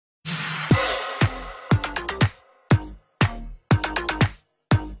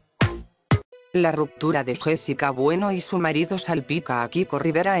La ruptura de Jessica Bueno y su marido salpica a Kiko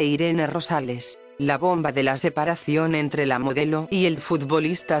Rivera e Irene Rosales. La bomba de la separación entre la modelo y el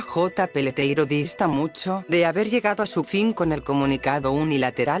futbolista Jota Peleteiro dista mucho de haber llegado a su fin con el comunicado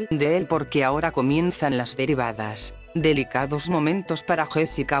unilateral de él, porque ahora comienzan las derivadas. Delicados momentos para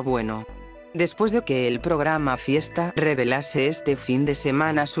Jessica Bueno. Después de que el programa Fiesta revelase este fin de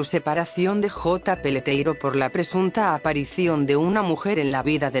semana su separación de Jota Peleteiro por la presunta aparición de una mujer en la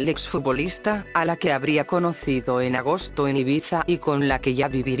vida del exfutbolista, a la que habría conocido en agosto en Ibiza y con la que ya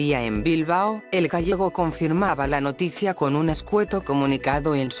viviría en Bilbao, el gallego confirmaba la noticia con un escueto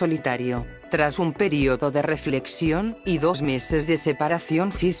comunicado en solitario. Tras un periodo de reflexión y 2 meses de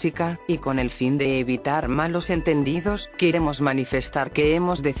separación física, y con el fin de evitar malos entendidos, queremos manifestar que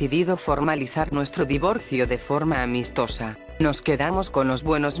hemos decidido formalizar nuestro divorcio de forma amistosa. Nos quedamos con los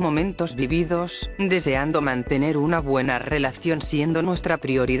buenos momentos vividos, deseando mantener una buena relación, siendo nuestra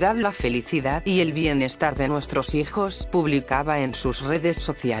prioridad la felicidad y el bienestar de nuestros hijos, publicaba en sus redes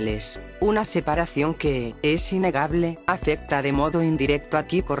sociales. Una separación que, es innegable, afecta de modo indirecto a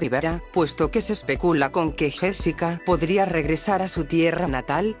Kiko Rivera, puesto que se especula con que Jessica podría regresar a su tierra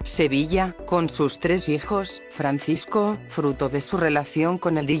natal, Sevilla, con sus 3 hijos, Francisco, fruto de su relación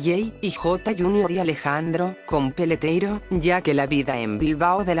con el DJ, y J. Jr. y Alejandro, con Peleteiro, ya que la vida en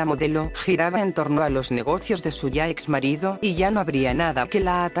Bilbao de la modelo giraba en torno a los negocios de su ya ex marido, y ya no habría nada que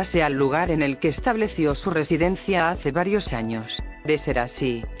la atase al lugar en el que estableció su residencia hace varios años. De ser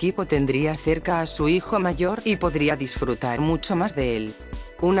así, Kiko tendría cerca a su hijo mayor y podría disfrutar mucho más de él.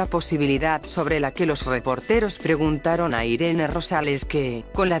 Una posibilidad sobre la que los reporteros preguntaron a Irene Rosales, que,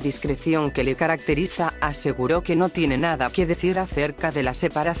 con la discreción que le caracteriza, aseguró que no tiene nada que decir acerca de la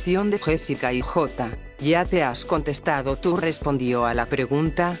separación de Jessica y Jota. Ya te has contestado tú, respondió a la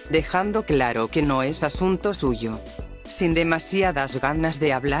pregunta, dejando claro que no es asunto suyo. Sin demasiadas ganas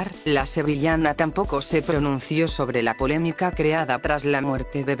de hablar, la sevillana tampoco se pronunció sobre la polémica creada tras la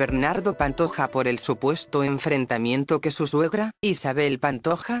muerte de Bernardo Pantoja por el supuesto enfrentamiento que su suegra, Isabel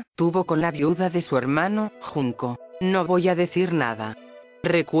Pantoja, tuvo con la viuda de su hermano, Junco. No voy a decir nada.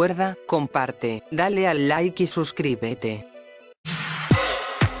 Recuerda, comparte, dale al like y suscríbete.